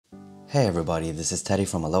Hey everybody, this is Teddy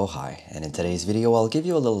from Aloha, and in today's video I'll give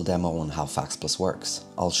you a little demo on how FAX.PLUS works.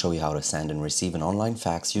 I'll show you how to send and receive an online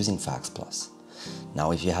fax using FAX.PLUS.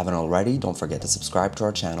 Now if you haven't already, don't forget to subscribe to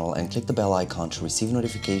our channel and click the bell icon to receive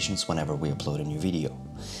notifications whenever we upload a new video.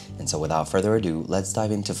 And so without further ado, let's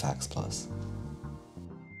dive into FAX.PLUS.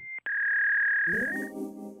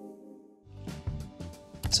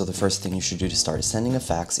 So the first thing you should do to start sending a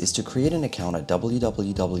fax is to create an account at www.fax.plus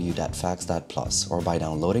or by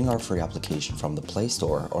downloading our free application from the Play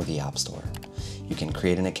Store or the App Store. You can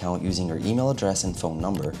create an account using your email address and phone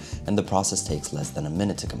number, and the process takes less than a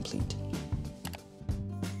minute to complete.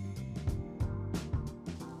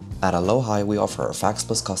 At Aloha, we offer our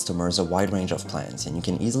FAX.PLUS customers a wide range of plans, and you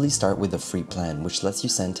can easily start with the free plan, which lets you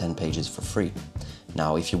send 10 pages for free.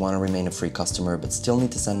 Now, if you want to remain a free customer but still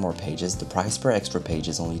need to send more pages, the price per extra page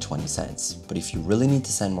is only 20 cents. But if you really need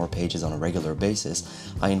to send more pages on a regular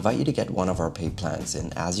basis, I invite you to get one of our paid plans,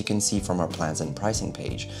 and as you can see from our plans and pricing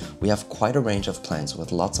page, we have quite a range of plans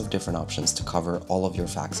with lots of different options to cover all of your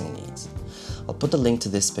faxing needs. I'll put the link to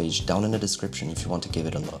this page down in the description if you want to give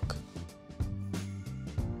it a look.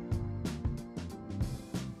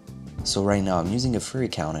 So right now I'm using a free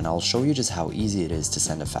account and I'll show you just how easy it is to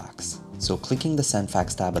send a fax. So clicking the Send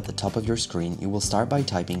Fax tab at the top of your screen, you will start by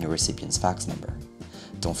typing your recipient's fax number.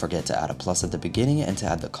 Don't forget to add a plus at the beginning and to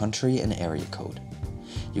add the country and area code.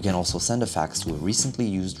 You can also send a fax to a recently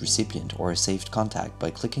used recipient or a saved contact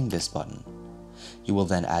by clicking this button. You will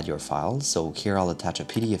then add your file, so here I'll attach a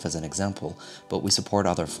PDF as an example, but we support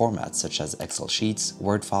other formats such as Excel sheets,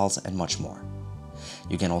 Word files, and much more.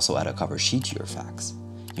 You can also add a cover sheet to your fax.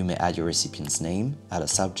 You may add your recipient's name, add a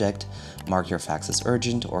subject, mark your fax as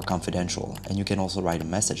urgent or confidential, and you can also write a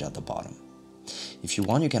message at the bottom. If you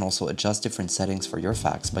want, you can also adjust different settings for your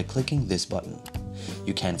fax by clicking this button.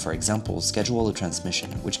 You can, for example, schedule a transmission,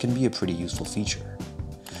 which can be a pretty useful feature.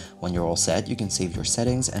 When you're all set, you can save your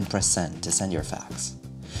settings and press send to send your fax.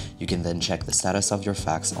 You can then check the status of your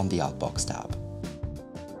fax on the Outbox tab.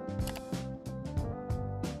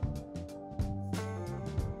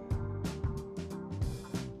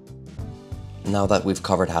 Now that we've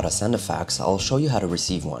covered how to send a fax, I'll show you how to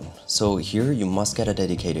receive one. So here you must get a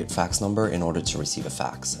dedicated fax number in order to receive a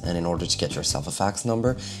fax, and in order to get yourself a fax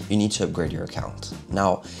number, you need to upgrade your account.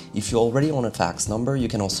 Now, if you already own a fax number, you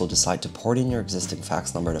can also decide to port in your existing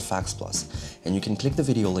fax number to FAX.PLUS, and you can click the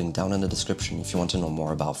video link down in the description if you want to know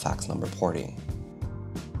more about fax number porting.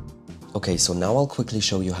 Okay, so now I'll quickly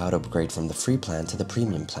show you how to upgrade from the free plan to the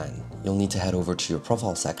premium plan. You'll need to head over to your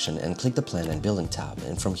profile section and click the plan and billing tab,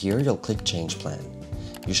 and from here you'll click change plan.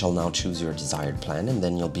 You shall now choose your desired plan, and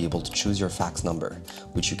then you'll be able to choose your fax number,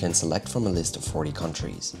 which you can select from a list of 40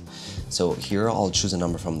 countries. So here I'll choose a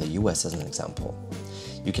number from the US as an example.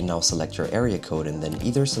 You can now select your area code and then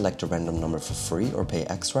either select a random number for free or pay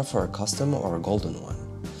extra for a custom or a golden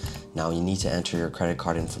one. Now you need to enter your credit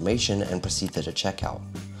card information and proceed to the checkout.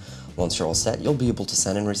 Once you're all set, you'll be able to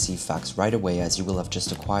send and receive fax right away, as you will have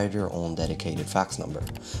just acquired your own dedicated fax number,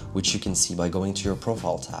 which you can see by going to your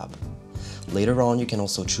profile tab. Later on, you can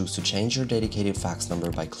also choose to change your dedicated fax number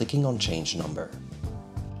by clicking on Change Number.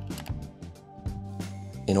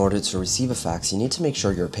 In order to receive a fax, you need to make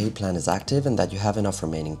sure your paid plan is active and that you have enough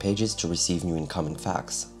remaining pages to receive new incoming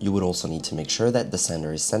fax. You would also need to make sure that the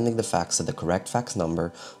sender is sending the fax to the correct fax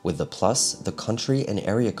number with the plus, the country, and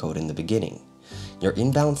area code in the beginning. Your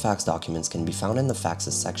inbound fax documents can be found in the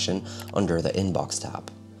faxes section under the inbox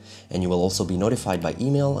tab. And you will also be notified by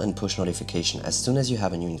email and push notification as soon as you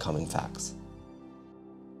have a new incoming fax.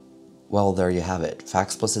 Well, there you have it.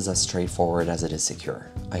 FAX.PLUS is as straightforward as it is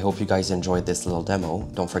secure. I hope you guys enjoyed this little demo.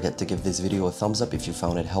 Don't forget to give this video a thumbs up if you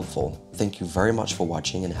found it helpful. Thank you very much for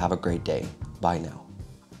watching and have a great day. Bye now.